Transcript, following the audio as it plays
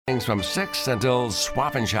From 6 until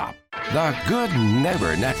Swap and Shop. The Good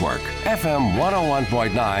Neighbor Network, FM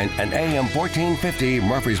 101.9 and AM 1450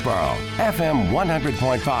 Murfreesboro, FM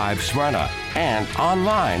 100.5 Smyrna, and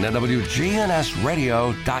online at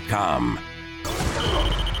WGNSradio.com.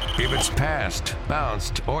 If it's passed,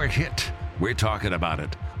 bounced, or hit, we're talking about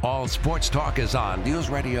it. All Sports Talk is on News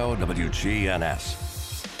Radio WGNS.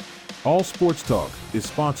 All Sports Talk is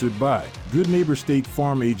sponsored by Good Neighbor State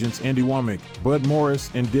Farm agents Andy Womack, Bud Morris,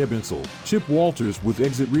 and Deb Insel, Chip Walters with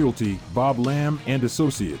Exit Realty, Bob Lamb and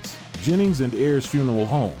Associates, Jennings and Ayers Funeral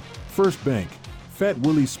Home, First Bank, Fat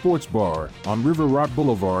Willie's Sports Bar on River Rock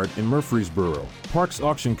Boulevard in Murfreesboro, Parks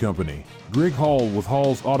Auction Company, Greg Hall with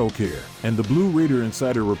Hall's Auto Care, and the Blue Raider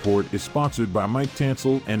Insider Report is sponsored by Mike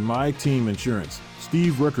Tansel and My Team Insurance,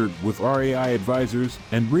 Steve Ruckert with RAI Advisors,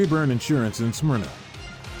 and Rayburn Insurance in Smyrna.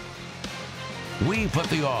 We put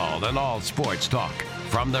the all in all sports talk.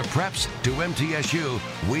 From the preps to MTSU,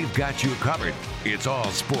 we've got you covered. It's All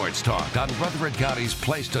Sports Talk on Rutherford County's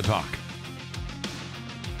Place to Talk.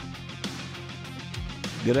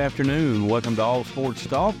 Good afternoon. Welcome to All Sports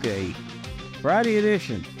Talk, a Friday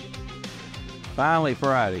edition. Finally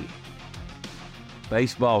Friday.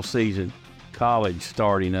 Baseball season, college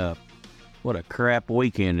starting up. What a crap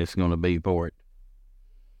weekend it's going to be for it.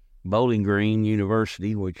 Bowling Green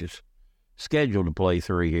University, which is scheduled to play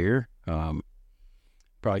 3 here.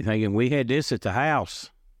 Probably thinking we had this at the house.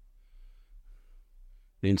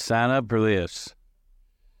 Didn't sign up for this.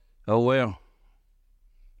 Oh well.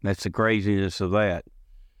 That's the craziness of that.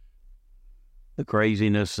 The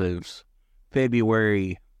craziness of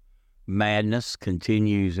February madness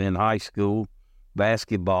continues in high school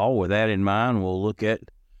basketball. With that in mind, we'll look at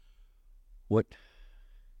what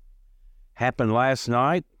happened last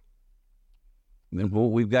night and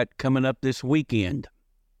what we've got coming up this weekend.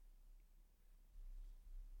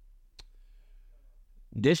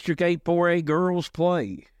 District 8 4A girls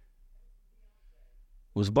play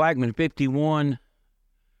was Blackman 51,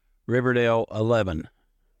 Riverdale 11.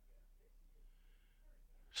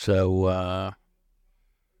 So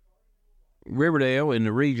Riverdale in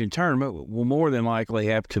the region tournament will more than likely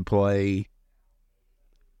have to play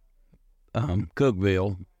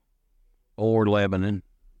Cookeville or Lebanon.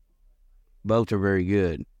 Both are very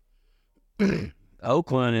good.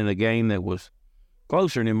 Oakland, in a game that was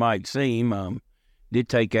closer than it might seem, did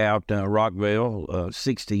take out Rockville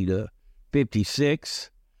 60-56.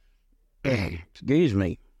 Excuse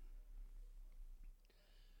me.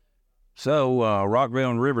 So Rockville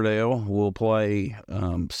and Riverdale will play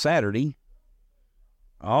Saturday.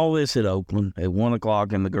 All this at Oakland at 1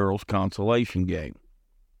 o'clock in the girls' consolation game.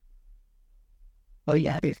 Oh,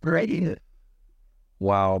 yeah, it's great.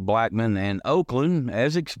 While Blackman and Oakland,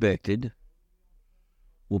 as expected,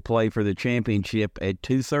 will play for the championship at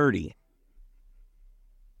 2:30.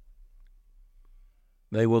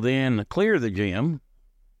 They will then clear the gym,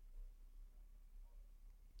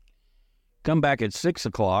 come back at 6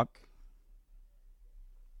 o'clock,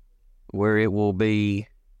 where it will be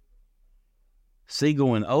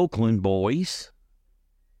Siegel and Oakland boys,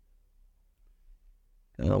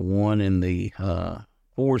 one in the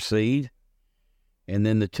 4 seed. And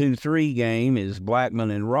then the 2-3 game is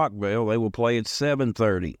Blackman and Rockville. They will play at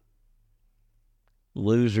 7:30.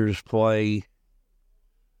 Losers play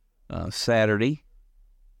Saturday,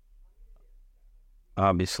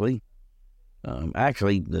 obviously.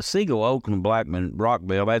 Actually, the Siegel, Oakland, Blackman,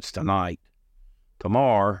 Rockville, that's tonight.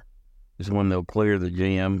 Tomorrow is when they'll clear the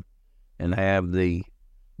gym and have the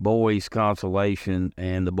boys' consolation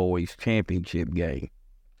and the boys' championship game.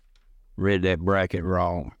 Read that bracket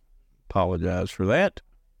wrong. Apologize for that.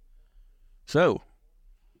 So,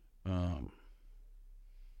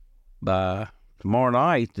 by tomorrow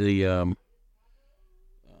night, the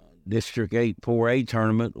District 8 4A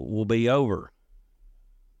tournament will be over.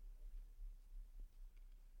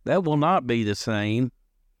 That will not be the same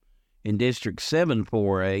in District 7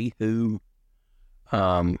 4A, who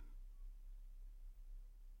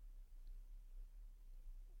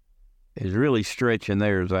is really stretching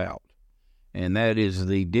theirs out. And that is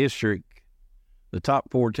the district. The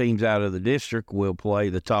top 4 teams out of the district will play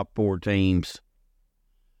the top 4 teams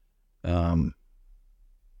out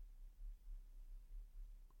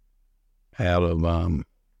of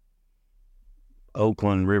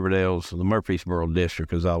Oakland, Riverdale's, the Murfreesboro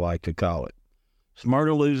district, as I like to call it.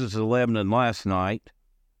 Smyrna loses to Lebanon last night.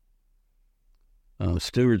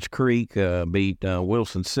 Stewart's Creek beat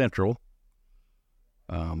Wilson Central.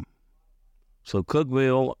 So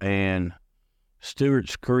Cookeville and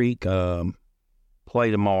Stewart's Creek play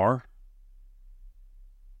tomorrow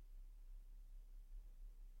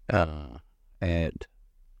at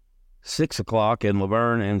 6 o'clock, and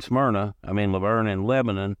Laverne and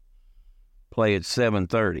Lebanon play at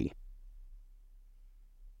 7:30.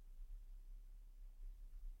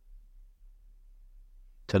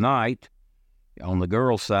 Tonight, on the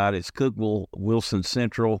girls' side, it's Cookeville, Wilson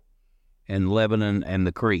Central, and Lebanon and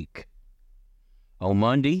the Creek. On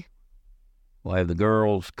Monday, we'll have the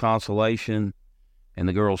girls' consolation and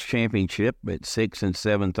the girls' championship at 6 and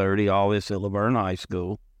 7:30, all this at Laverne High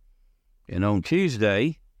School. And on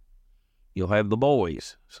Tuesday, you'll have the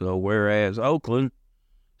boys. So whereas Oakland,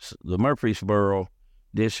 the Murfreesboro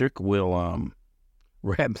district, will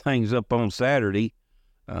wrap things up on Saturday,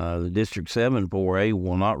 the District 7 4A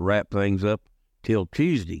will not wrap things up till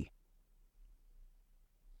Tuesday.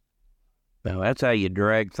 Now, that's how you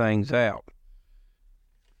drag things out.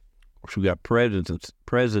 Of course, we got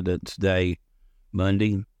President's Day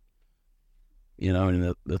Monday. You know,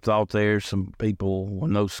 and the thought there, some people with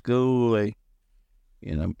no school, they,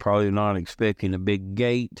 probably not expecting a big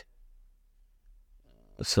gate.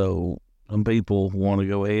 So some people want to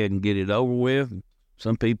go ahead and get it over with.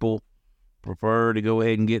 Some people prefer to go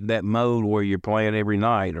ahead and get that mode where you're playing every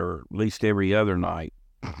night, or at least every other night.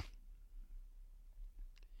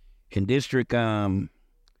 In District 3A,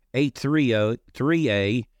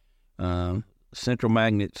 Central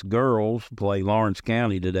Magnets girls play Lawrence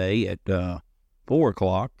County today at 4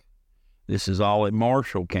 o'clock. This is all at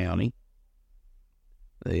Marshall County.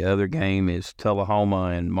 The other game is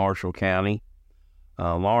Tullahoma and Marshall County.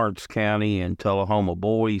 Lawrence County and Tullahoma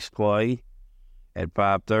boys play at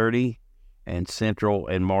 5:30, and Central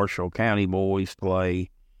and Marshall County boys play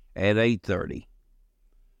at 8:30.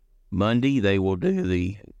 Monday, they will do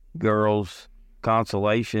the girls'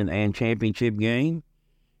 consolation and championship game.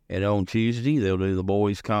 And on Tuesday, they'll do the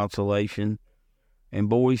boys' consolation and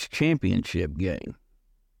boys' championship game.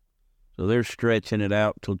 So they're stretching it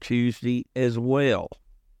out till Tuesday as well.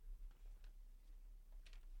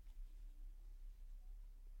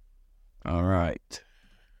 All right.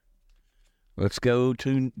 Let's go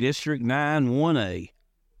to District 9 1A.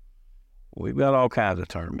 We've got all kinds of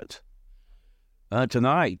tournaments.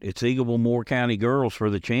 Tonight, it's Eagleville-Moore County girls for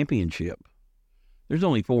the championship. There's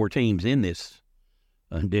only 4 teams in this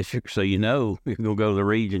district, so you're going to go to the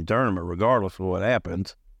region tournament regardless of what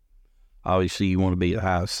happens. Obviously, you want to be the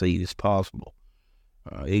highest seed as possible.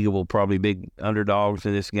 Eagleville probably big underdogs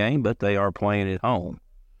in this game, but they are playing at home.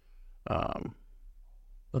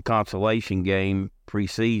 The consolation game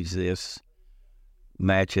precedes this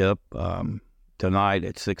matchup tonight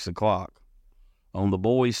at 6 o'clock. On the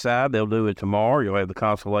boys' side, they'll do it tomorrow. You'll have the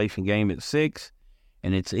consolation game at 6,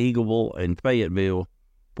 and it's Eagleville and Fayetteville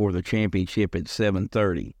for the championship at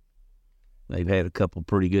 7:30. They've had a couple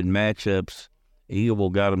pretty good matchups.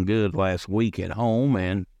 Eagleville got them good last week at home,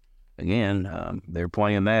 and again, they're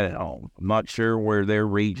playing that at home. I'm not sure where their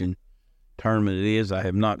region tournament is. I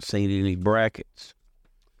have not seen any brackets.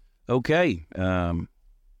 Okay,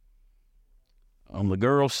 on the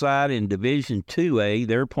girls' side in Division 2A,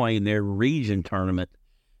 they're playing their region tournament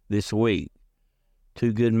this week.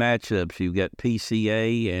 2 good matchups. You've got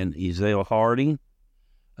PCA and Ezell Harding.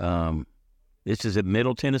 This is at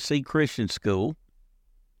Middle Tennessee Christian School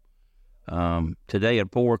today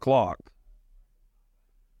at 4 o'clock.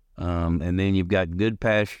 And then you've got Good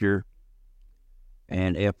Pasture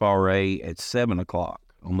and FRA at 7 o'clock.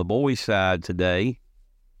 On the boys' side today,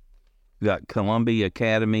 you've got Columbia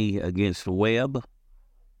Academy against Webb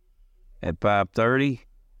at 5:30.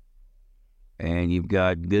 And you've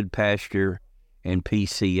got Good Pasture and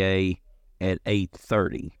PCA at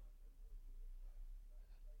 8:30.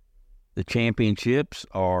 The championships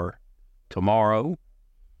are tomorrow.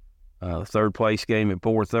 Third place game at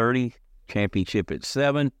 4:30. Championship at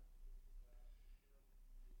 7.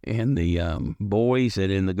 And the boys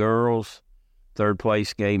and in the girls, third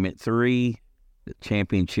place game at 3. The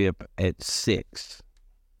championship at 6.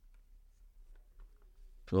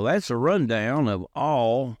 So that's a rundown of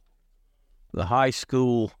all the high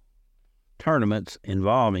school tournaments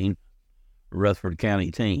involving Rutherford County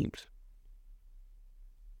teams.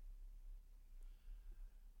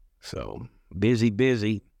 So,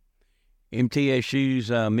 busy. MTSU's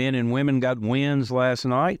men and women got wins last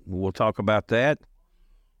night. We'll talk about that.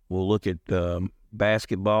 We'll look at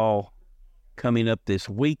basketball coming up this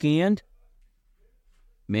weekend.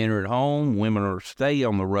 Men are at home, women are stay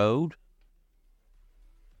on the road.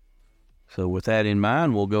 So with that in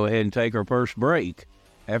mind, we'll go ahead and take our first break.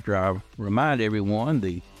 After I remind everyone,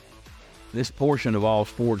 this portion of All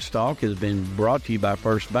Sports Talk has been brought to you by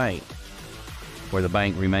First Bank, where the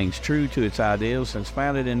bank remains true to its ideals since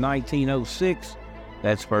founded in 1906.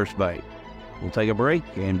 That's First Bank. We'll take a break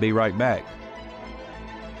and be right back.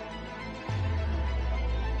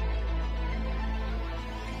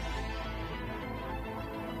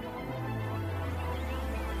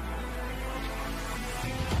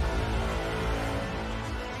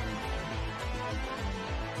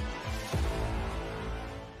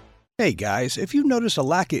 Hey guys, if you notice a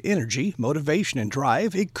lack of energy, motivation, and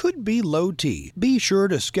drive, it could be low T. Be sure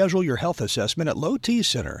to schedule your health assessment at Low T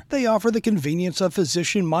Center. They offer the convenience of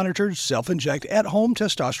physician-monitored, self-inject, at-home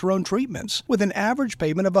testosterone treatments with an average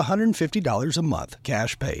payment of $150 a month,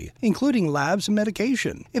 cash pay, including labs and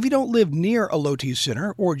medication. If you don't live near a Low T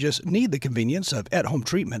Center or just need the convenience of at-home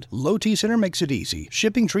treatment, Low T Center makes it easy,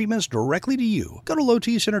 shipping treatments directly to you. Go to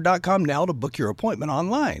lowtcenter.com now to book your appointment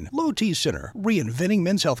online. Low T Center, reinventing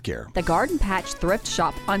men's healthcare. The Garden Patch Thrift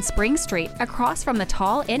Shop on Spring Street, across from the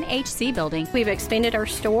tall NHC building. We've expanded our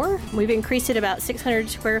store. We've increased it about 600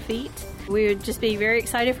 square feet. We would just be very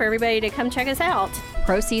excited for everybody to come check us out.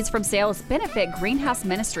 Proceeds from sales benefit Greenhouse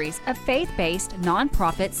Ministries, a faith-based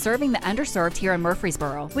nonprofit serving the underserved here in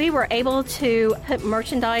Murfreesboro. We were able to put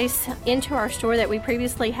merchandise into our store that we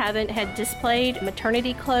previously haven't had displayed: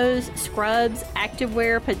 maternity clothes, scrubs,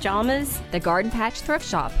 activewear, pajamas. The Garden Patch Thrift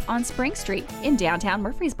Shop on Spring Street in downtown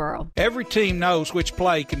Murfreesboro. Every team knows which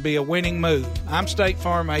play can be a winning move. I'm State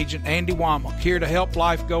Farm Agent Andy Womack, here to help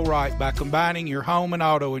life go right by combining your home and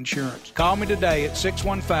auto insurance. Call me today at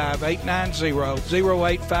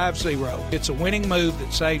 615-890-0850. It's a winning move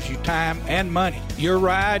that saves you time and money. Your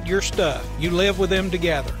ride, your stuff. You live with them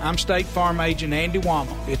together. I'm State Farm Agent Andy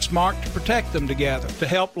Womack. It's smart to protect them together, to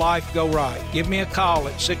help life go right. Give me a call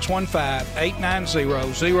at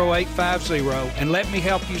 615-890-0850 and let me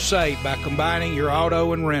help you save by combining your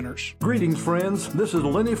auto and renters. Greetings, friends. This is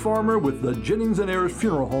Lenny Farmer with the Jennings and Ayers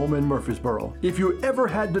Funeral Home in Murfreesboro. If you ever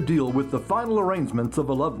had to deal with the final arrangements of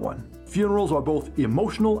a loved one, funerals are both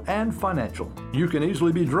emotional and financial. You can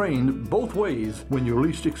easily be drained both ways when you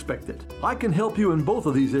least expect it. I can help you in both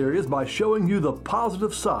of these areas by showing you the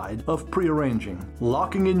positive side of pre-arranging.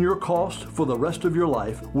 Locking in your cost for the rest of your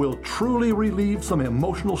life will truly relieve some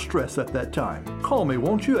emotional stress at that time. Call me,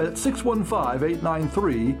 won't you, at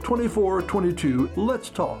 615-893-2422. Let's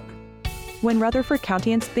talk. When Rutherford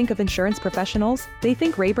Countyans think of insurance professionals, they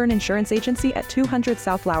think Rayburn Insurance Agency at 200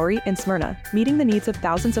 South Lowry in Smyrna, meeting the needs of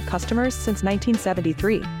thousands of customers since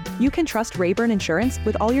 1973. You can trust Rayburn Insurance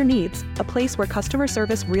with all your needs, a place where customer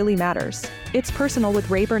service really matters. It's personal with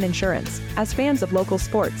Rayburn Insurance, as fans of local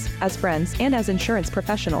sports, as friends, and as insurance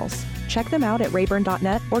professionals. Check them out at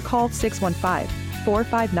rayburn.net or call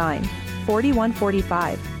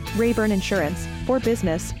 615-459-4145. Rayburn Insurance, for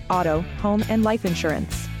business, auto, home, and life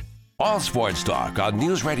insurance. All Sports Talk on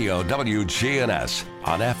News Radio WGNS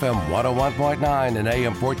on FM 101.9 and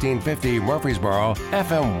AM 1450 Murfreesboro,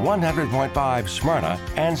 FM 100.5 Smyrna,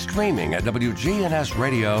 and streaming at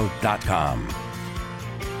WGNSradio.com.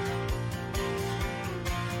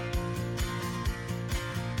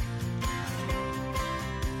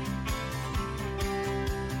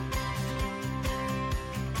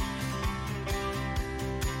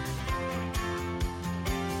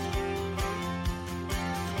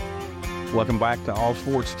 Welcome back to All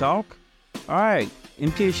Sports Talk. All right,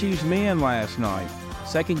 MTSU's men last night,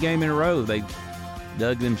 second game in a row, they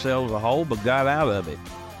dug themselves a hole but got out of it.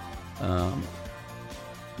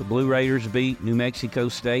 The Blue Raiders beat New Mexico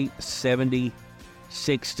State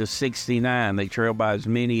 76-69. They trailed by as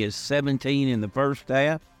many as 17 in the first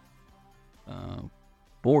half,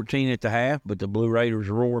 14 at the half, but the Blue Raiders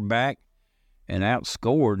roared back and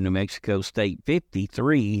outscored New Mexico State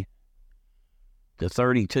 53-32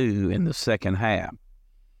 in the second half.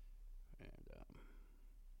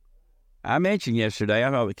 I mentioned yesterday,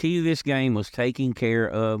 I thought the key to this game was taking care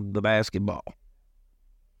of the basketball.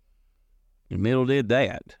 The Middle did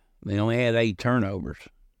that. They only had 8 turnovers,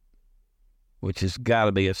 which has got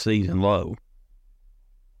to be a season low.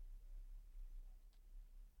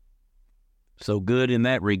 So good in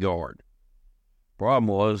that regard. Problem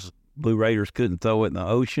was, Blue Raiders couldn't throw it in the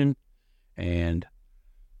ocean, and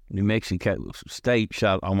New Mexico State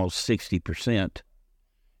shot almost 60%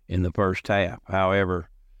 in the first half. However,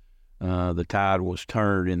 the tide was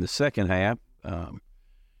turned in the second half.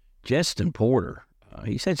 Justin Porter,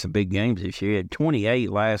 he's had some big games this year. He had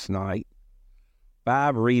 28 last night,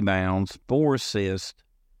 5 rebounds, 4 assists,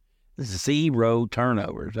 0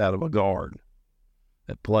 turnovers out of a guard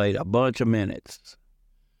that played a bunch of minutes.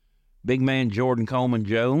 Big man Jordan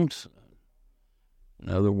Coleman-Jones,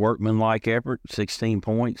 another workmanlike effort, 16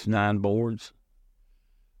 points, 9 boards.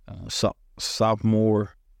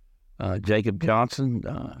 Sophomore Jacob Johnson,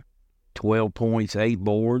 12 points, 8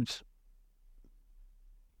 boards.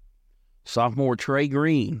 Sophomore Trey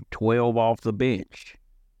Green, 12 off the bench.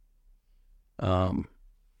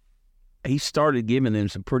 He started giving them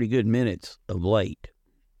some pretty good minutes of late.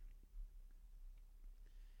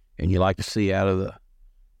 And you like to see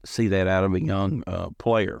that out of a young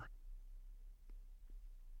player.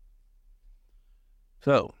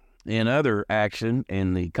 So, In other action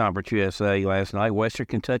in the Conference USA last night, Western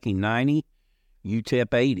Kentucky 90,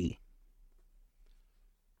 UTEP 80.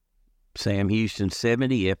 Sam Houston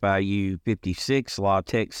 70, FIU 56, La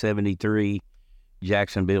Tech 73,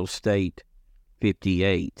 Jacksonville State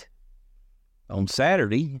 58. On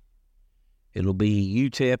Saturday, it'll be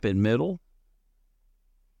UTEP at Middle,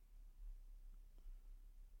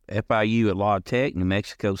 FIU at La Tech, New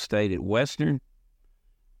Mexico State at Western,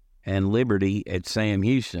 and Liberty at Sam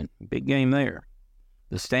Houston. Big game there.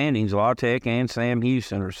 The standings, La Tech and Sam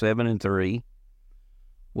Houston are 7-3.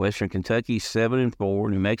 Western Kentucky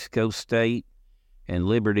 7-4. New Mexico State and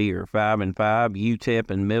Liberty are 5-5.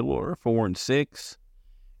 UTEP and Middle are 4-6.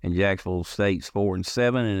 And Jacksonville State's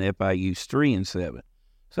 4-7, and FIU's 3-7.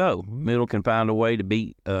 So Middle can find a way to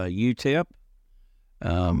beat UTEP.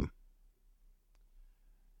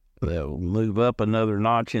 They'll move up another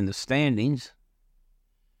notch in the standings,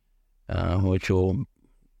 which will,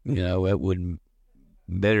 it would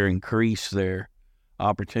better increase their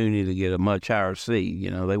opportunity to get a much higher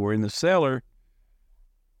seed. They were in the cellar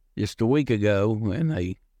just a week ago, and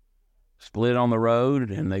they split on the road,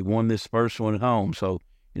 and they won this first one at home. So,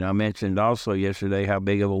 I mentioned also yesterday how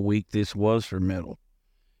big of a week this was for Middle.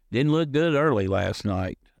 Didn't look good early last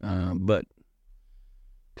night, but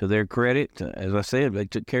to their credit, as I said, they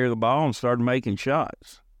took care of the ball and started making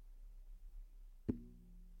shots.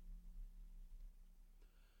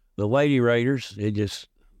 The Lady Raiders, I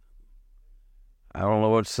don't know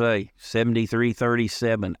what to say,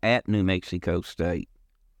 73-37 at New Mexico State.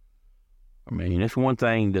 I mean, it's one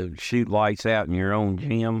thing to shoot lights out in your own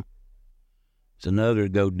gym. It's another to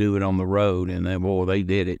go do it on the road, and they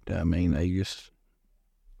did it. I mean, they just...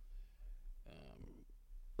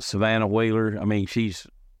 Savannah Wheeler, she's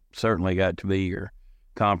certainly got to be your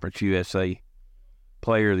Conference USA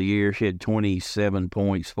Player of the Year. She had 27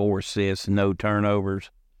 points, 4 assists, no turnovers.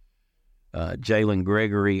 Jalen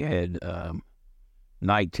Gregory had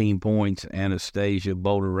 19 points. Anastasia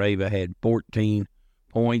Boldareva had 14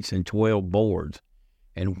 points and 12 boards.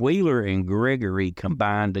 And Wheeler and Gregory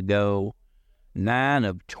combined to go 9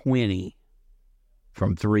 of 20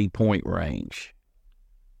 from three-point range,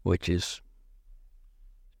 which is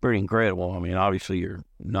pretty incredible. Obviously you're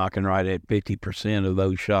knocking right at 50% of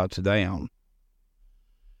those shots down.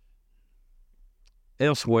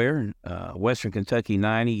 Elsewhere, Western Kentucky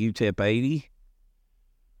 90, UTEP 80.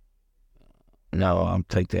 No, I'll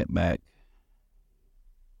take that back.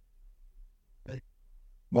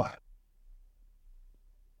 What?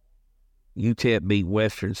 UTEP beat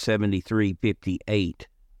Western 73-58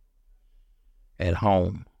 at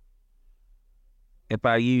home.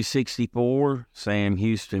 FIU 64, Sam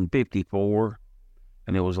Houston 54,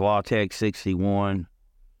 and it was La Tech 61,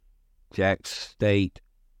 Jack State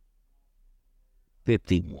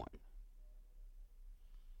 51.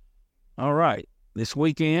 All right, this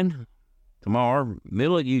weekend, tomorrow,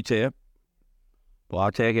 Middle at UTEP, La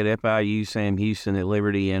Tech at FIU, Sam Houston at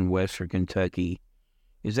Liberty, and Western Kentucky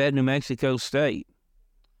is at New Mexico State.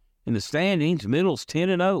 In the standings, Middle's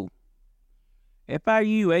 10-0.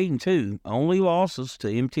 FIU 8-2, only losses to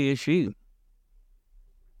MTSU.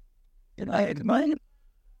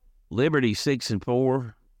 Liberty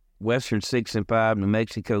 6-4, Western 6-5, New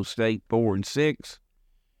Mexico State 4-6,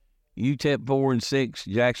 UTEP 4-6,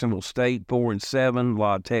 Jacksonville State 4-7,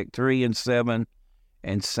 La Tech 3-7,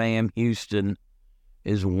 and Sam Houston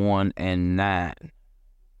is 1-9.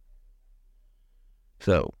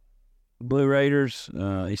 So, Blue Raiders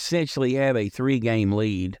essentially have a 3-game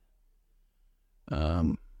lead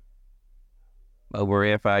over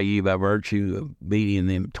FIU by virtue of beating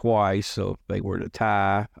them twice. So if they were to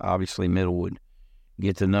tie, obviously Middle would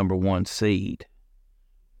get the number 1 seed.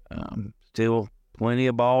 Still plenty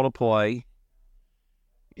of ball to play.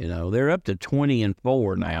 They're up to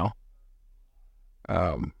 20-4 now.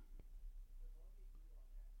 I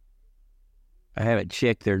haven't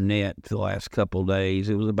checked their net the last couple of days.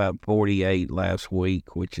 It was about 48 last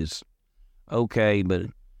week, which is okay, but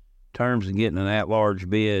in terms of getting an at-large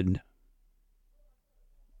bid,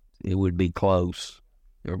 it would be close.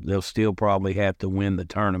 They'll still probably have to win the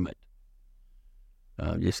tournament.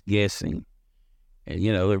 Just guessing. And,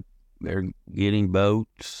 they're getting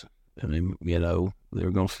boats. They're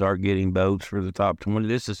going to start getting boats for the top 20.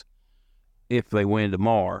 This is if they win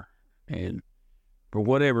tomorrow. And for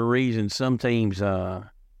whatever reason, some teams you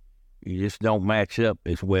just don't match up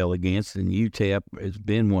as well against, and UTEP has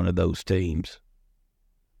been one of those teams.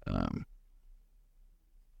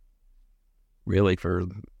 Really for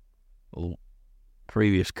the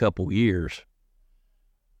previous couple years.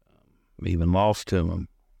 Even lost to them.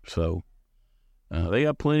 So they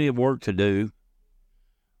got plenty of work to do,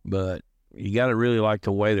 but you got to really like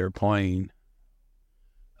the way they're playing.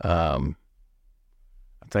 I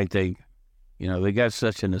think they got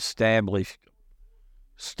such an established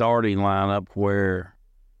starting lineup where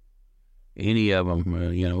any of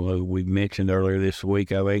them, we mentioned earlier this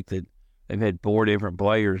week, I think that they've had 4 different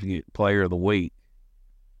players get Player of the Week.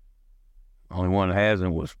 Only one that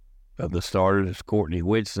hasn't was of the starters is Courtney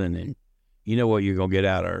Whitson, and you know what you're going to get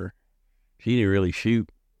out of her. She didn't really shoot.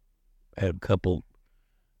 Had a couple,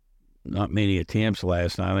 not many attempts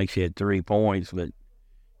last night. I think she had 3 points, but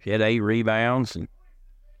she had 8 rebounds and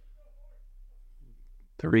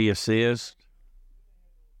 3 assists,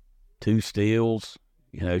 2 steals.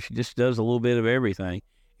 She just does a little bit of everything.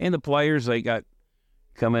 And the players they got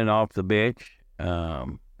coming off the bench,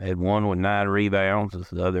 had one with 9 rebounds,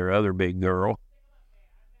 the other big girl.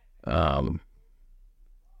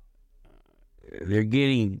 They're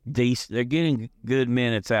getting good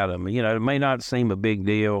minutes out of them. It may not seem a big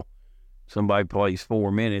deal. Somebody plays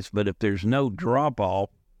 4 minutes, but if there's no drop off,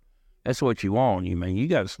 that's what you want. You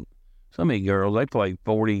got some of these girls, they play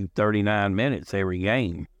 40, 39 minutes every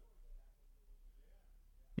game.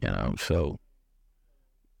 So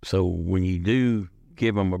when you do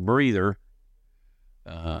give them a breather,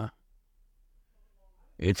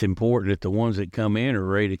 it's important that the ones that come in are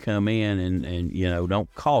ready to come in and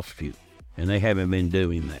don't cost you. And they haven't been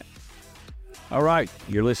doing that. All right,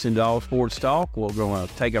 you're listening to All Sports Talk. We're going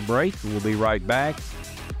to take a break. We'll be right back.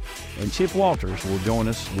 And Chip Walters will join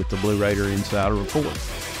us with the Blue Raider Insider Report.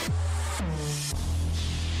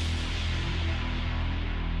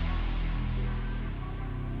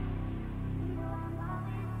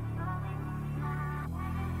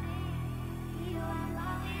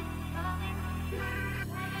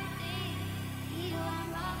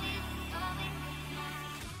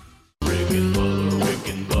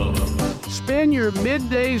 Spend your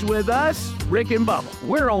middays with us, Rick and Bubba.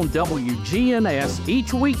 We're on WGNS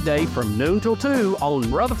each weekday from noon till 2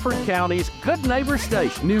 on Rutherford County's Good Neighbor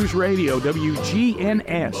Station. News Radio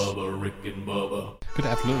WGNS. Bubba, Rick and Bubba. Good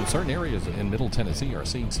afternoon. Certain areas in Middle Tennessee are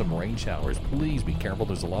seeing some rain showers. Please be careful.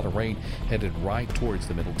 There's a lot of rain headed right towards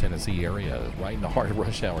the Middle Tennessee area, right in the heart of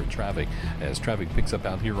rush hour traffic, as traffic picks up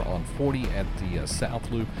out here on 40 at the South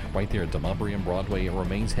Loop, right there at Demonbreun Broadway. It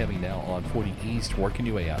remains heavy now on 40 East, working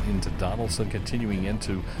your way out into Donaldson, continuing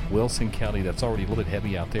into Wilson County. That's already a little bit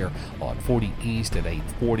heavy out there on 40 East at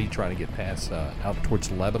 840, trying to get past out towards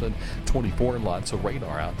Lebanon. 24, lots of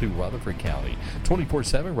radar out through Rutherford County.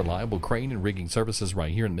 24/7 reliable crane and rigging services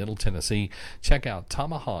right here in Middle Tennessee. Check out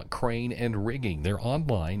Tomahawk Crane and Rigging. They're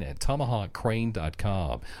online at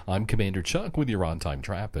tomahawkcrane.com. I'm Commander Chuck with your on-time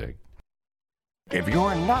traffic. If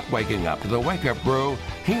you're not waking up to the Wake Up Brew,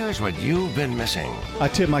 here's what you've been missing. I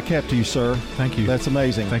tip my cap to you, sir. Thank you. That's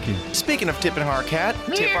amazing. Thank you. Speaking of tipping our cat,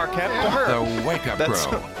 tip our cap to her. The Wake Up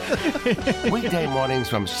Brew. Weekday mornings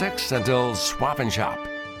from 6 until Swap and Shop.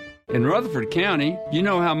 In Rutherford County, you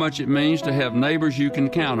know how much it means to have neighbors you can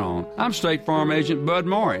count on. I'm State Farm Agent Bud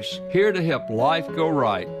Morris, here to help life go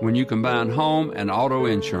right when you combine home and auto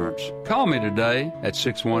insurance. Call me today at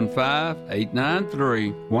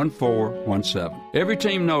 615-893-1417. Every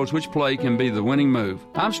team knows which play can be the winning move.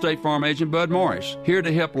 I'm State Farm Agent Bud Morris, here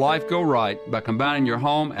to help life go right by combining your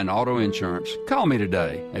home and auto insurance. Call me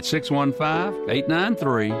today at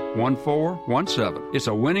 615-893-1417. It's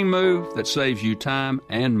a winning move that saves you time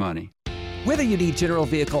and money. Whether you need general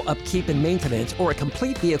vehicle upkeep and maintenance or a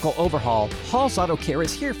complete vehicle overhaul, Hall's Auto Care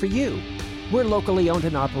is here for you. We're locally owned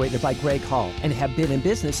and operated by Greg Hall and have been in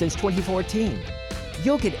business since 2014.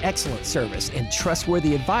 You'll get excellent service and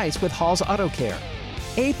trustworthy advice with Hall's Auto Care.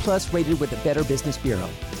 A+ rated with the Better Business Bureau.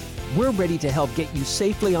 We're ready to help get you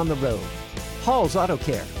safely on the road. Hall's Auto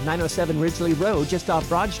Care, 907 Ridgely Road, just off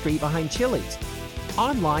Broad Street behind Chili's.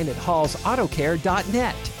 Online at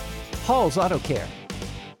hallsautocare.net. Hall's Auto Care.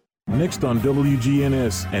 Next on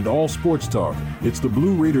WGNS and All Sports Talk, it's the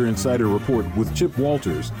Blue Raider Insider Report with Chip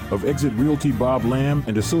Walters of Exit Realty Bob Lamb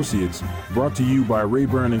and Associates, brought to you by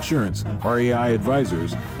Rayburn Insurance, RAI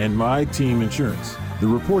Advisors, and My Team Insurance. The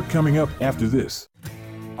report coming up after this.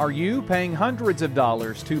 Are you paying hundreds of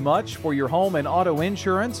dollars too much for your home and auto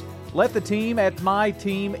insurance? Let the team at My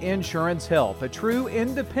Team Insurance help, a true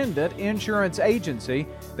independent insurance agency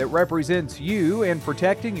that represents you in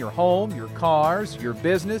protecting your home, your cars, your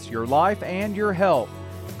business, your life, and your health.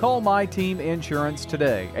 Call My Team Insurance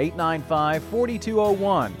today,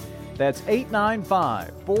 895-4201. That's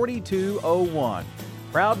 895-4201.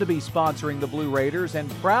 Proud to be sponsoring the Blue Raiders and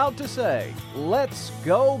proud to say, let's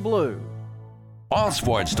go Blue. All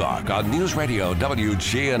Sports Talk on News Radio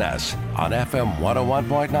WGNS on FM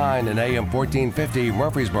 101.9 and AM 1450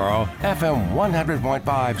 Murfreesboro, FM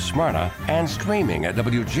 100.5 Smyrna, and streaming at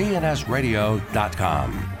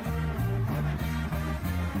WGNSradio.com.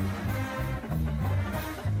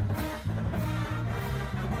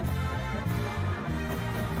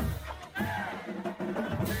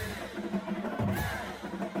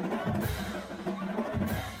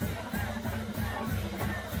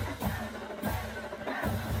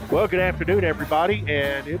 Well, good afternoon, everybody,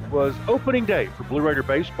 and it was opening day for Blue Raider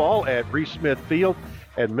baseball at Reese Smith Field,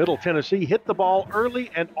 and Middle Tennessee hit the ball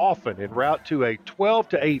early and often en route to a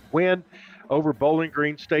 12-8 win over Bowling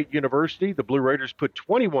Green State University. The Blue Raiders put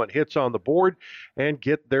 21 hits on the board and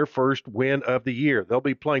get their first win of the year. They'll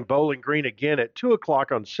be playing Bowling Green again at 2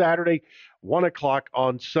 o'clock on Saturday, 1 o'clock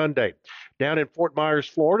on Sunday. Down in Fort Myers,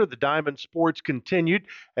 Florida, the Diamond Sports continued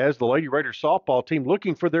as the Lady Raiders softball team,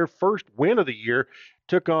 looking for their first win of the year,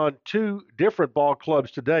 took on two different ball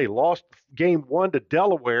clubs today. Lost game 1 to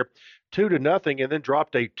Delaware 2-0, and then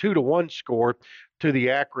dropped a 2-1 score to the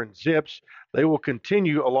Akron Zips. They will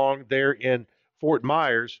continue along there in Fort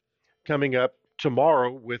Myers coming up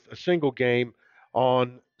tomorrow with a single game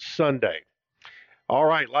on Sunday. All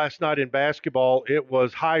right, last night in basketball, it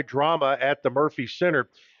was high drama at the Murphy Center.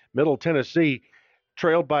 Middle Tennessee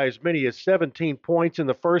trailed by as many as 17 points in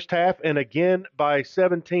the first half and again by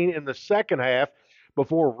 17 in the second half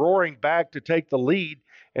before roaring back to take the lead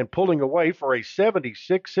and pulling away for a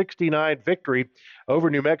 76-69 victory over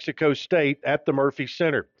New Mexico State at the Murphy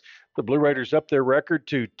Center. The Blue Raiders up their record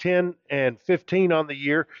to 10-15 on the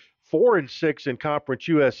year, 4-6 in Conference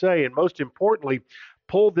USA, and most importantly,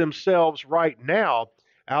 pulled themselves right now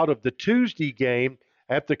out of the Tuesday game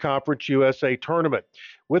at the Conference USA tournament.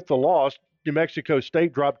 With the loss, New Mexico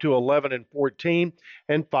State dropped to 11-14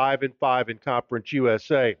 and 5-5 in Conference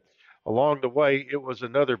USA. Along the way, it was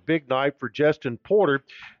another big night for Justin Porter,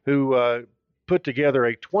 who put together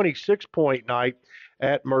a 26-point night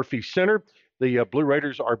at Murphy Center. The Blue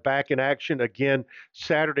Raiders are back in action again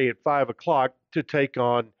Saturday at 5 o'clock to take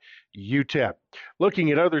on UTEP. Looking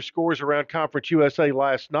at other scores around Conference USA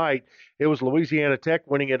last night, it was Louisiana Tech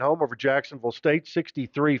winning at home over Jacksonville State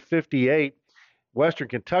 63-58. Western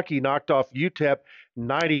Kentucky knocked off UTEP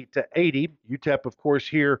 90-80. UTEP, of course,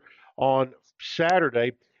 here on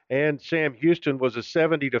Saturday. And Sam Houston was a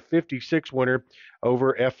 70-56 winner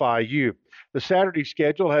over FIU. The Saturday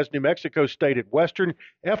schedule has New Mexico State at Western,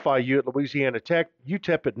 FIU at Louisiana Tech,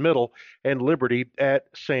 UTEP at Middle, and Liberty at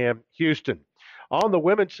Sam Houston. On the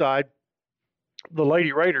women's side, the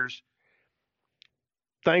Lady Raiders,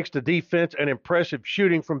 thanks to defense and impressive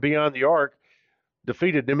shooting from beyond the arc,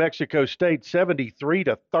 defeated New Mexico State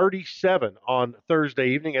 73-37 on Thursday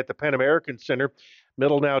evening at the Pan American Center.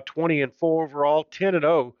 Middle now 20-4 overall,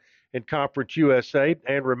 10-0 in Conference USA,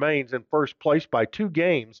 and remains in first place by 2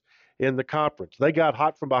 games in the conference. They got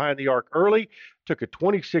hot from behind the arc early, took a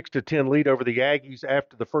 26-10 lead over the Aggies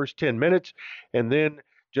after the first 10 minutes, and then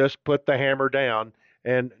just put the hammer down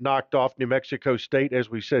and knocked off New Mexico State, as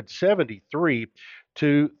we said,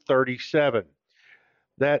 73-37.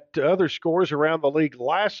 That other scores around the league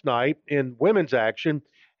last night in women's action,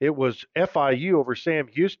 it was FIU over Sam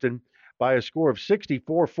Houston by a score of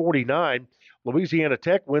 64-49. Louisiana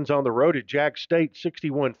Tech wins on the road at Jack State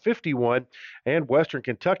 61-51, and Western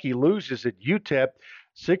Kentucky loses at UTEP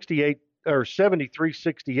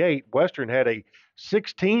 73-68. Western had a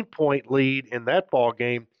 16-point lead in that ball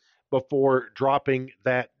game before dropping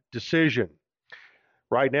that decision.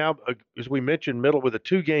 Right now, as we mentioned, Middle with a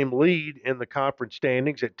 2-game lead in the conference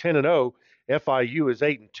standings at 10-0. FIU is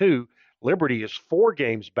 8-2. Liberty is 4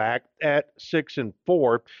 games back at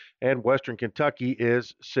 6-4, and Western Kentucky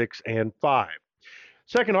is 6-5.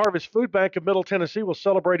 Second Harvest Food Bank of Middle Tennessee will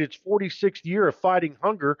celebrate its 46th year of fighting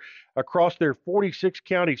hunger across their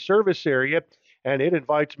 46-county service area, and it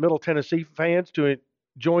invites Middle Tennessee fans to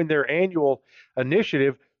join their annual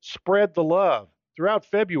initiative, Spread the Love. Throughout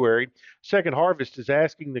February, Second Harvest is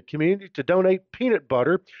asking the community to donate peanut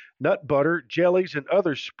butter, nut butter, jellies, and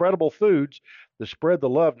other spreadable foods. The Spread the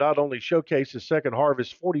Love not only showcases Second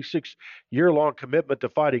Harvest's 46-year-long commitment to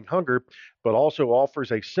fighting hunger, but also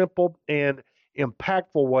offers a simple and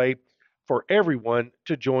impactful way for everyone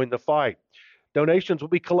to join the fight. Donations will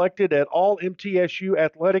be collected at all MTSU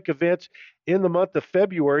athletic events in the month of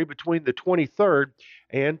February between the 23rd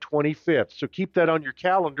and 25th. So keep that on your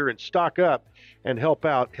calendar and stock up and help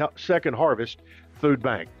out Second Harvest Food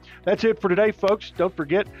Bank. That's it for today, folks. Don't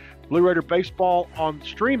forget, Blue Raider baseball on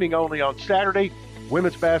streaming only on Saturday,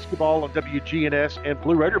 women's basketball on WGNS, and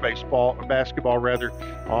Blue Raider basketball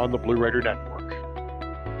on the Blue Raider Network.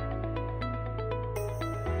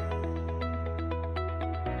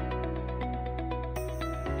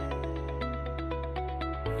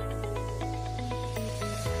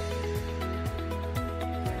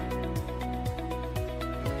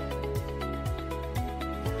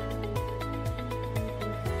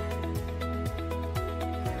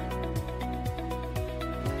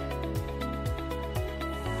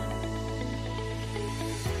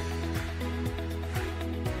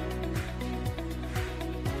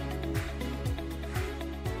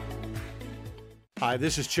 Hi,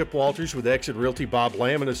 this is Chip Walters with Exit Realty Bob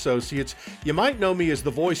Lamb & Associates. You might know me as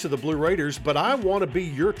the voice of the Blue Raiders, but I want to be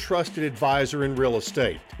your trusted advisor in real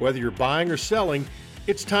estate. Whether you're buying or selling,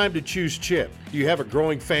 it's time to choose Chip. Do you have a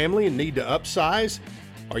growing family and need to upsize?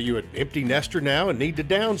 Are you an empty nester now and need to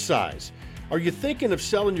downsize? Are you thinking of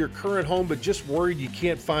selling your current home but just worried you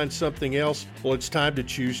can't find something else? Well, it's time to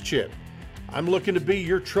choose Chip. I'm looking to be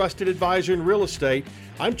your trusted advisor in real estate.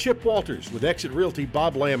 I'm Chip Walters with Exit Realty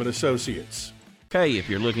Bob Lamb & Associates. Okay, if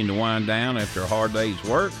you're looking to wind down after a hard day's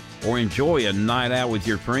work or enjoy a night out with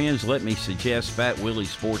your friends, let me suggest Fat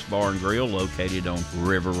Willie's Sports Bar and Grill located on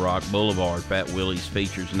River Rock Boulevard. Fat Willie's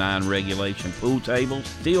features 9 regulation pool tables,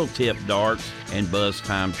 steel-tip darts, and buzz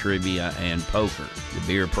time trivia and poker. The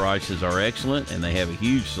beer prices are excellent, and they have a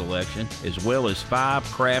huge selection, as well as 5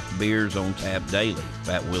 craft beers on tap daily.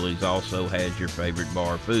 Fat Willie's also has your favorite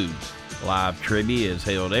bar foods. Live trivia is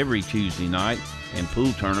held every Tuesday night, and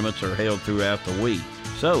pool tournaments are held throughout the week.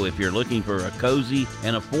 So if you're looking for a cozy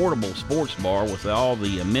and affordable sports bar with all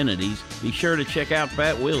the amenities, be sure to check out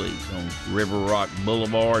Fat Willie's on River Rock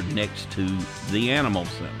Boulevard next to the Animal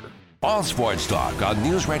Center. All Sports Talk on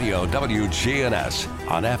News Radio WGNS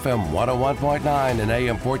on FM 101.9 and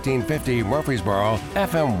AM 1450 Murfreesboro,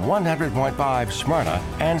 FM 100.5 Smyrna,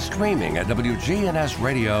 and streaming at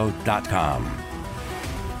WGNSradio.com.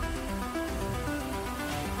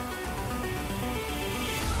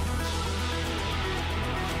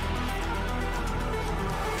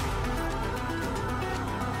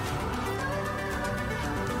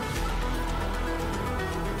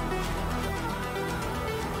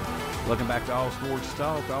 Welcome back to All Sports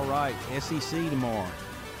Talk. All right, SEC tomorrow.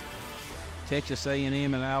 Texas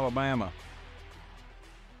A&M and Alabama.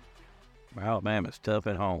 Alabama's tough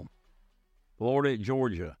at home. Florida at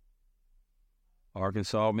Georgia.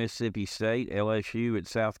 Arkansas, Mississippi State. LSU at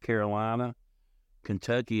South Carolina.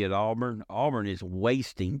 Kentucky at Auburn. Auburn is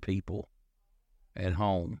wasting people at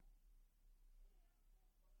home.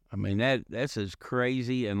 I mean, that's as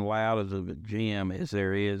crazy and loud as a gym as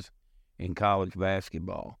there is in college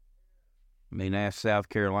basketball. I mean, ask South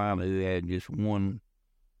Carolina, who had just 2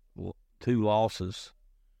 losses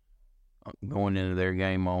going into their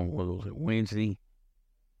game on, what was it, Wednesday,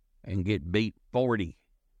 and get beat 40.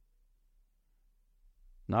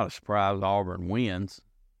 Not a surprise Auburn wins,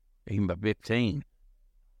 even by 15.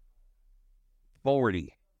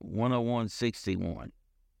 40, 101-61.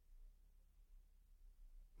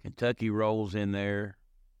 Kentucky rolls in there.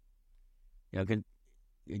 You know,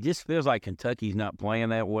 it just feels like Kentucky's not playing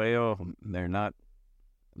that well. They're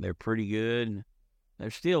pretty good.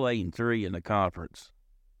 They're still 8-3 in the conference,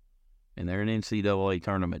 and they're an NCAA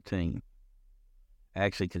tournament team.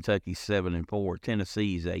 Actually, Kentucky's 7-4.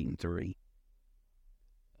 Tennessee's 8-3.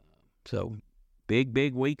 So,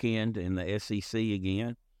 big weekend in the SEC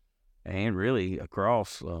again, and really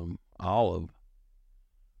across all of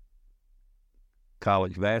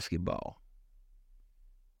college basketball.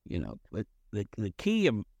 You know, but the key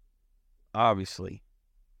of, obviously,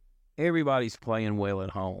 everybody's playing well at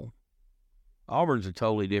home. Auburn's a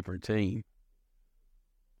totally different team.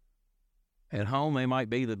 At home, they might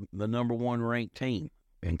be the number 1 ranked team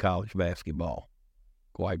in college basketball,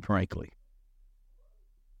 quite frankly.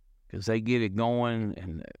 Because they get it going,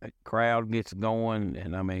 and the crowd gets going,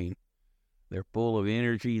 and, I mean, they're full of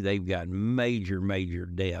energy. They've got major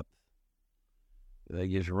depth. They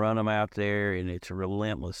just run them out there, and it's a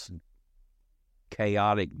relentless,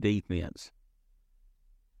 chaotic defense.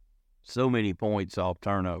 So many points off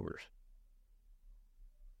turnovers.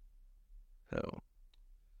 So,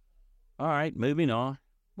 all right, moving on.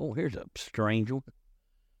 Oh, here's a strange one.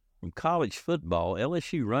 From college football,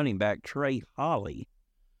 LSU running back Trey Holly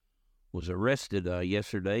was arrested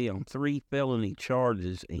yesterday on 3 felony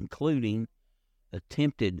charges, including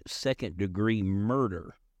attempted second-degree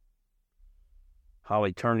murder.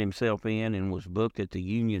 Holly turned himself in and was booked at the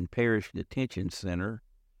Union Parish Detention Center.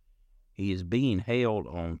 He is being held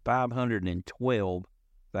on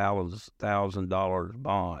 $512,000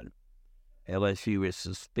 bond. LSU has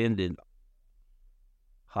suspended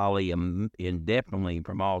Holly indefinitely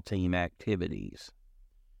from all team activities.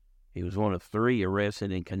 He was one of 3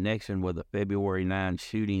 arrested in connection with a February 9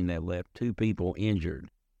 shooting that left 2 people injured.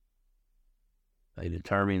 They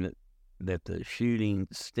determined that the shooting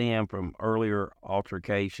stemmed from earlier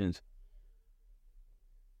altercations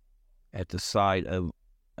at the site of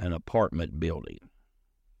an apartment building.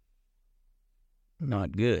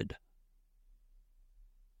 Not good.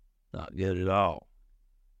 Not good at all.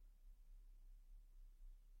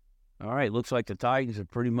 All right, looks like the Titans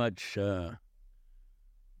have pretty much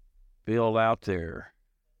filled out their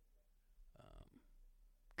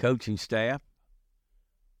coaching staff.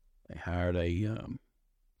 They hired a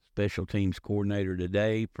special teams coordinator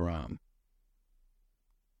today from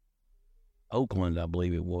Oakland, I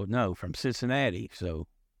believe it was. No, from Cincinnati. So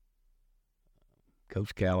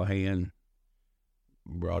Coach Callahan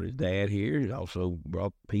brought his dad here. He also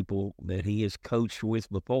brought people that he has coached with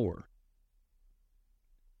before.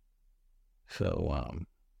 So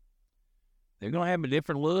they're going to have a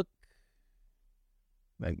different look.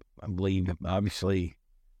 I believe, obviously,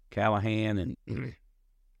 Callahan and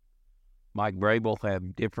Mike Vrabel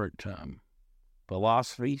have different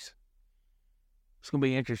philosophies. It's going to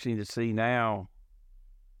be interesting to see now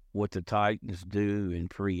what the Titans do in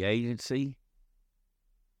free agency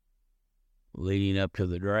leading up to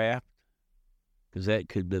the draft, because that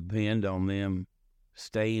could depend on them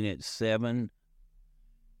staying at 7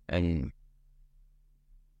 and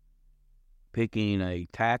picking a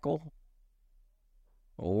tackle,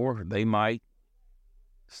 or they might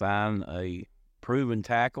sign a proven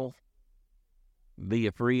tackle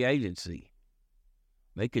via free agency.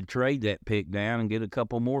 They could trade that pick down and get a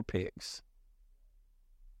couple more picks.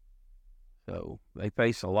 So they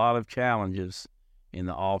face a lot of challenges in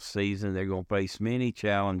the offseason. They're going to face many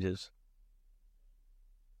challenges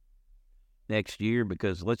next year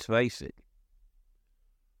because, let's face it,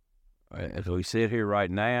 as we sit here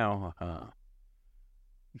right now,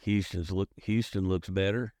 Houston looks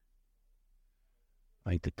better.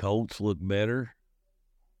 I think the Colts look better.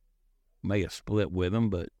 May have split with them,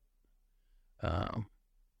 but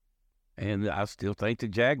and I still think the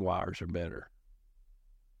Jaguars are better.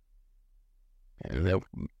 And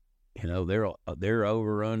their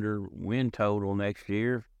over/under win total next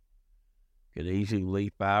year could easily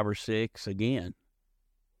leave 5 or 6 again.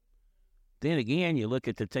 Then again, you look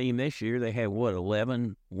at the team this year, they had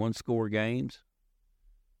 11 one-score games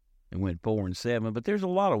and went 4-7, but there's a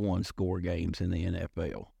lot of one-score games in the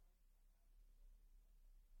NFL.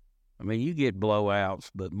 I mean, you get blowouts,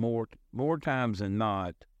 but more times than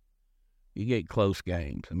not, you get close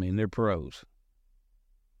games. I mean, they're pros.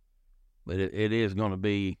 But it is going to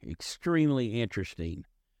be extremely interesting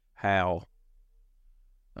how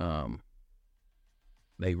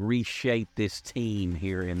they reshape this team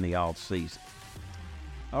here in the offseason.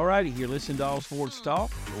 All righty, you're listening to All Sports Talk.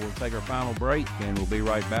 We'll take our final break, and we'll be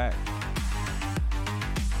right back.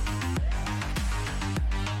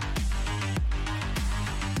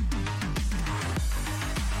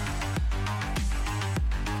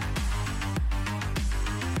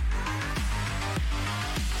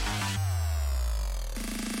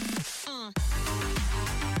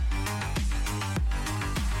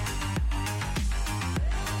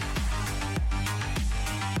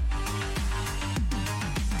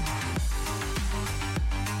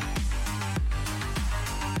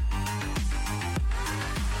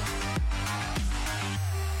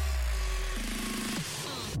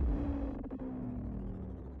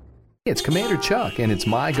 It's Commander Chuck, and it's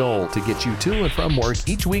my goal to get you to and from work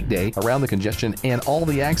each weekday around the congestion and all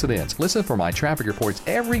the accidents. Listen for my traffic reports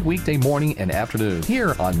every weekday morning and afternoon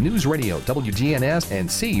here on News Radio WGNS,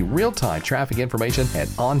 and see real-time traffic information at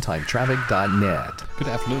ontimetraffic.net. Good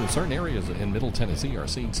afternoon. Certain areas in Middle Tennessee are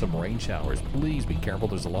seeing some rain showers. Please be careful.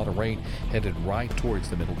 There's a lot of rain headed right towards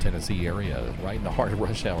the Middle Tennessee area, right in the heart of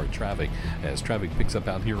rush hour traffic, as traffic picks up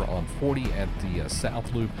out here on 40 at the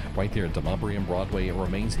South Loop, right there at Demonbreun and Broadway. It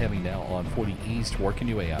remains heavy now on 40 East, working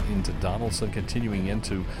your way out into Donaldson, continuing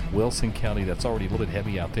into Wilson County. That's already a little bit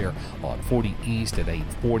heavy out there on 40 East at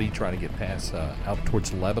 840, trying to get past out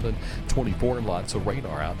towards Lebanon. 24 lots of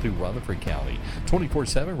radar out through Rutherford County.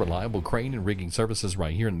 24/7 reliable crane and rigging services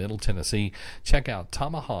right here in Middle Tennessee. Check out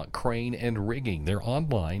Tomahawk Crane and Rigging. They're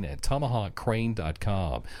online at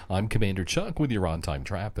tomahawkcrane.com. I'm Commander Chuck with your on-time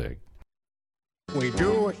traffic. We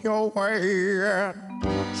do it your way at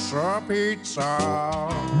Sir Pizza.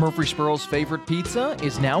 Murfreesboro's favorite pizza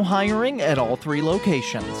is now hiring at all 3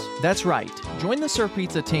 locations. That's right. Join the Sir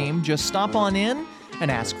Pizza team. Just stop on in and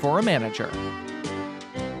ask for a manager.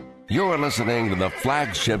 You're listening to the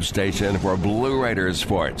flagship station for Blue Raiders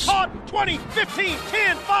sports. On 20, 15,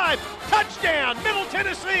 10, 5, touchdown, Middle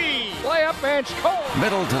Tennessee. Play up, bench, Cole.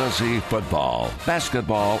 Middle Tennessee football,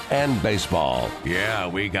 basketball, and baseball. Yeah,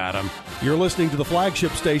 we got them. You're listening to the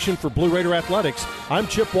flagship station for Blue Raider Athletics. I'm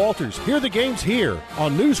Chip Walters. Hear the games here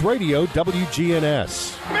on News Radio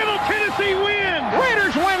WGNS. Middle Tennessee win.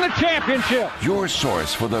 Raiders win the championship. Your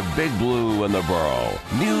source for the Big Blue and the Borough.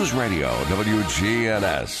 News Radio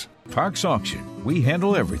WGNS. Parks Auction. We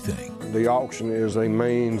handle everything. The auction is a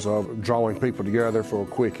means of drawing people together for a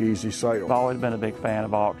quick, easy sale. I've always been a big fan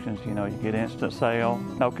of auctions. You know, you get instant sale,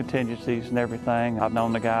 no contingencies and everything. I've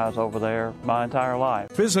known the guys over there my entire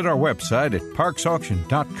life. Visit our website at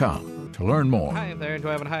parksauction.com. to learn more.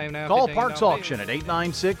 Call Parks Auction at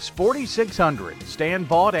 896-4600. Stan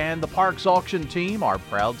Vaught and the Parks Auction team are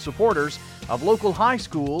proud supporters of local high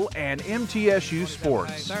school and MTSU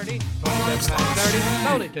sports.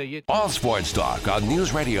 All sports talk on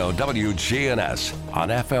News Radio WGNS on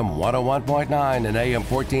FM 101.9 and AM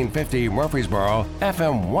 1450 Murfreesboro,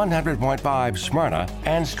 FM 100.5 Smyrna,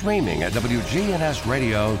 and streaming at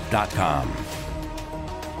WGNSradio.com.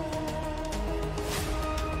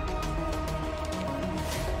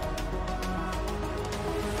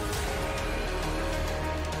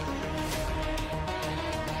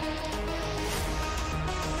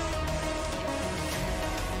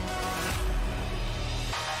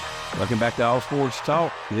 Welcome back to All Sports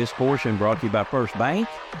Talk. This portion brought to you by First Bank.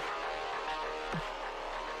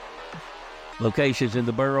 Locations in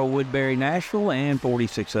the borough, Woodbury, Nashville, and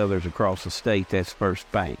 46 others across the state. That's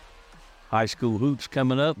First Bank. High school hoops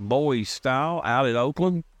coming up, boys style, out at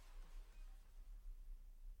Oakland.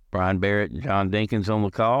 Brian Barrett and John Dinkins on the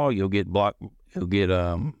call. You'll get Blackman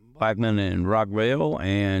and Rockville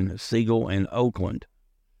and Siegel and Oakland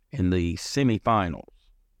in the semifinals.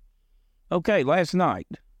 Okay, last night,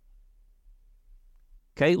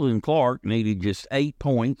 Caitlin Clark needed just 8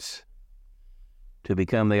 points to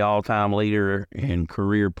become the all-time leader in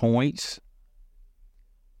career points.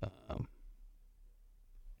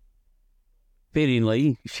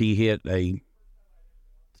 Fittingly, she hit a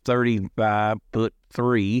 35-foot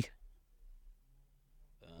three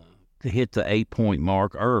to hit the 8-point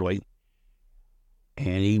mark early,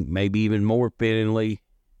 and maybe even more fittingly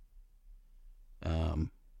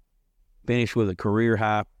finished with a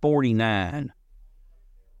career-high 49.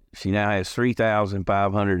 She now has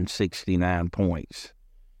 3,569 points,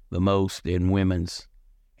 the most in women's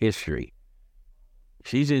history.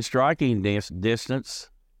 She's in striking distance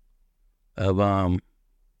of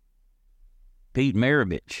Pete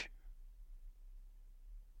Maravich.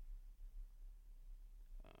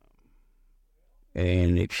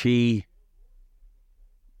 And if she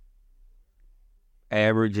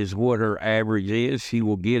averages what her average is, she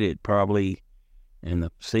will get it probably in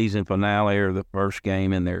the season finale or the first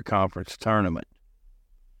game in their conference tournament.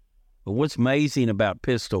 But what's amazing about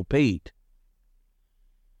Pistol Pete,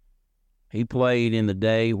 he played in the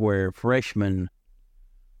day where freshmen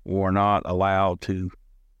were not allowed to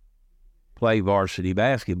play varsity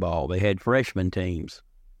basketball. They had freshman teams.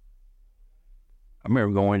 I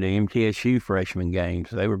remember going to MTSU freshman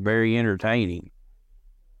games. They were very entertaining.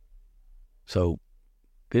 So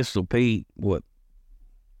Pistol Pete,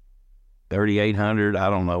 3,800, I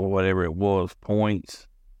don't know, whatever it was, points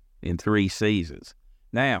in 3 seasons.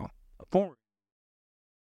 Now,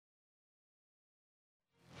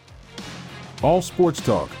 All Sports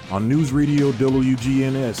Talk on News Radio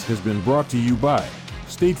WGNS has been brought to you by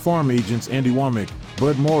State Farm agents Andy Womack,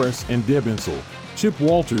 Bud Morris, and Deb Insel. Chip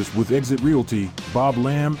Walters with Exit Realty, Bob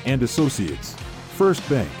Lamb and Associates. First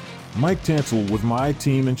Bank, Mike Tansel with My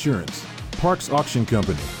Team Insurance. Parks Auction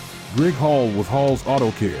Company, Greg Hall with Hall's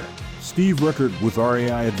Auto Care. Steve Ruckert with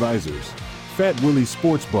RAI Advisors, Fat Willie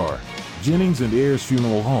Sports Bar, Jennings and Ayers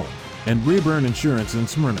Funeral Home, and Rayburn Insurance in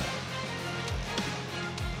Smyrna.